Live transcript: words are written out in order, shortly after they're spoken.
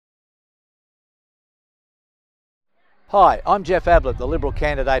Hi, I'm Geoff Ablett, the Liberal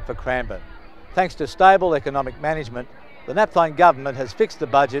candidate for Cranbourne. Thanks to stable economic management, the Napthine government has fixed the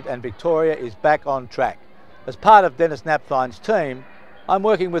budget and Victoria is back on track. As part of Dennis Napthine's team, I'm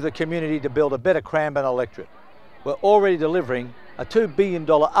working with the community to build a better Cranbourne electorate. We're already delivering a $2 billion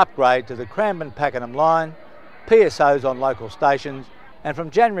upgrade to the Cranbourne-Pakenham line, PSOs on local stations, and from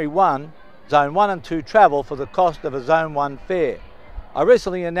January 1, Zone 1 and 2 travel for the cost of a Zone 1 fare. I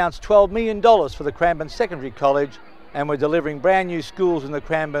recently announced $12 million for the Cranbourne Secondary College, and we're delivering brand new schools in the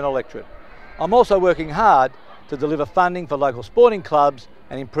Cranbourne electorate. I'm also working hard to deliver funding for local sporting clubs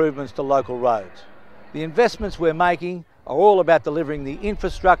and improvements to local roads. The investments we're making are all about delivering the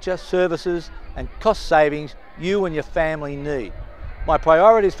infrastructure, services and cost savings you and your family need. My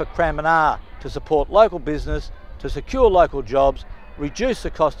priorities for Cranbourne are to support local business, to secure local jobs, reduce the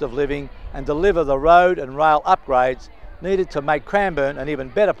cost of living and deliver the road and rail upgrades needed to make Cranbourne an even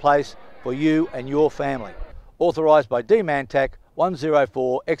better place for you and your family. Authorised by D Mantac,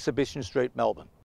 104 Exhibition Street, Melbourne.